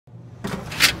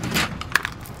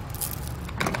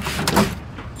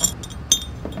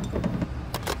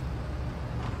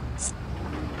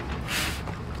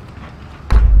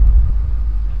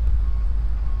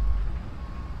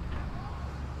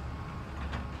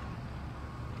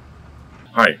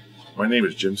Hi, my name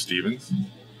is Jim Stevens.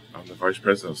 I'm the Vice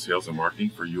President of Sales and Marketing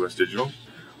for US Digital.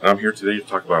 And I'm here today to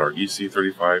talk about our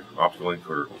EC35 optical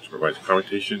encoder, which provides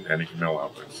commutation and incremental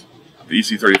outputs. The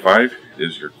EC35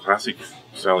 is your classic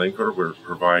style encoder where it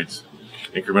provides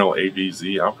incremental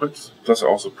A-B-Z outputs, plus it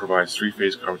also provides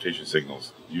three-phase commutation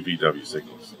signals, UVW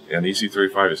signals. And the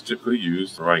EC35 is typically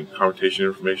used providing commutation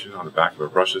information on the back of a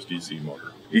brushless DC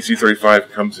motor.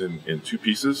 EC35 comes in two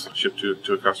pieces, shipped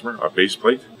to a customer, a base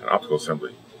plate and optical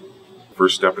assembly.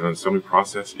 First step in an assembly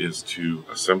process is to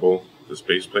assemble this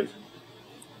base plate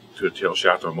to a tail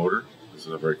shaft of a motor. This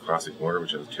is a very classic motor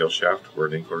which has a tail shaft where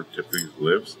an encoder typically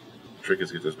lives. The trick is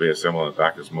to get this bay assembled on the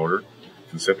back of this motor,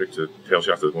 concentric to the tail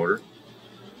shaft of the motor.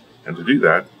 And to do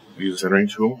that, we use a centering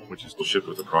tool, which is shipped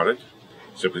with the product.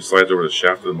 Simply slides over the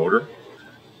shaft of the motor,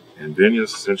 and then you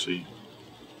essentially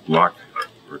lock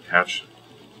or attach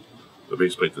the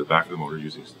base plate to the back of the motor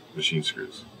using machine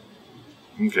screws.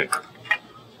 Okay,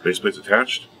 base plate's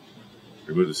attached.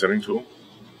 Remove the centering tool.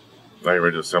 Now you're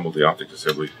ready to assemble the optic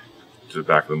assembly to the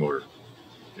back of the motor.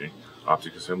 Okay,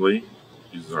 optic assembly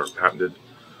uses our patented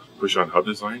push-on hub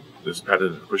design. This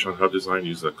patented push-on hub design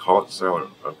uses a collet style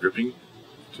of gripping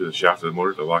to the shaft of the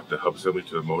motor to lock the hub assembly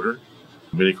to the motor.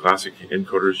 Many classic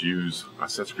encoders use a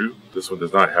set screw. This one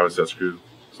does not have a set screw,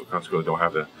 so consequently don't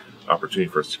have the opportunity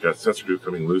for a set screw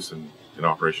coming loose in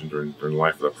operation during the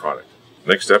life of the product.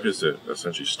 Next step is to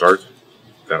essentially start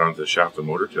that onto the shaft of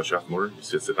the motor, tail shaft of the motor. You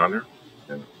sit on there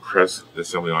and press the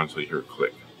assembly on until you hear a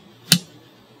click.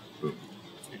 Boom.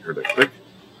 You hear that click.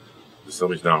 The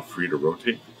assembly is now free to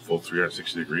rotate full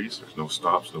 360 degrees. There's no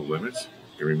stops, no limits.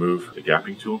 You remove the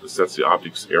gapping tool that sets the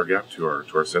optics air gap to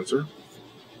our sensor.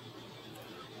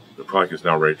 The product is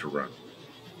now ready to run.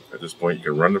 At this point, you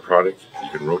can run the product, you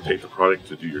can rotate the product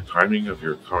to do your timing of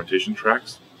your commutation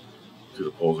tracks to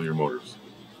the poles of your motors.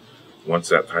 Once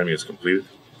that timing is completed,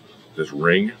 this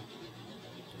ring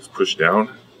is pushed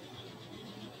down.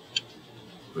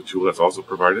 The tool that's also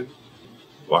provided,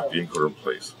 lock the encoder in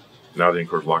place. Now the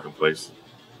encoder is locked in place,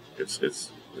 it's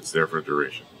there for the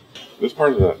duration. This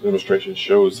part of the demonstration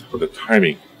shows the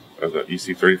timing of the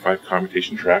EC35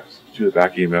 commutation tracks to the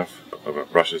back EMF of a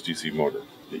brushless DC motor.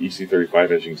 The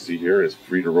EC35, as you can see here, is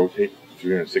free to rotate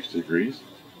 360 degrees.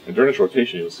 And during this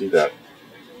rotation, you'll see that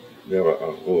we have a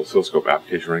little oscilloscope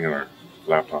application running on our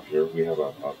laptop here. We have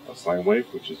a sine wave,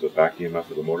 which is the back EMF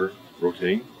of the motor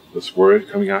rotating. The square wave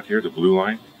coming out here, the blue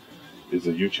line, is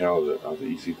the U channel of the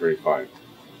EC35.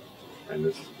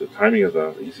 And the timing of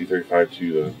the EC35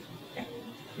 to the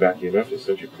back EMF is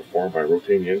essentially performed by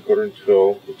rotating the encoder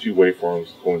until the two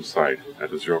waveforms coincide at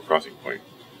the zero crossing point.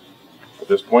 At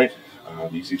this point,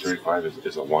 the EC35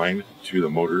 is aligned to the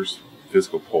motor's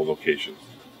physical pole locations.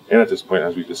 And at this point,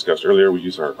 as we discussed earlier, we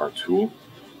use our tool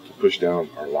to push down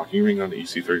our locking ring on the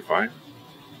EC35.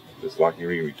 This locking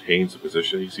ring retains the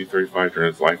position of the EC35 during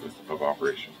its life of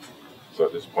operation. So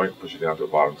at this point, push it down to the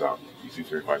bottoms out.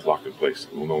 EC35 is locked in place.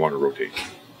 It will no longer rotate.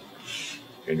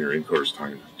 And your encoder is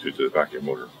timed to the back end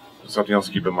motor. Something else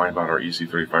to keep in mind about our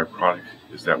EC35 product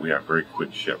is that we have very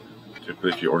quick ship.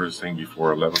 Typically, if you order this thing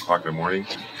before 11 o'clock in the morning,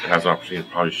 it has an opportunity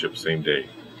to probably ship same day,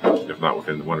 if not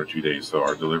within 1 or 2 days. So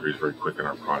our delivery is very quick in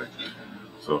our product.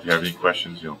 So if you have any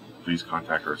questions, please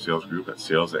contact our sales group at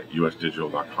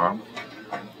sales@usdigital.com,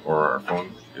 or our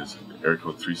phone is area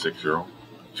code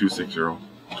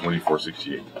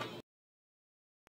 360-260-2468.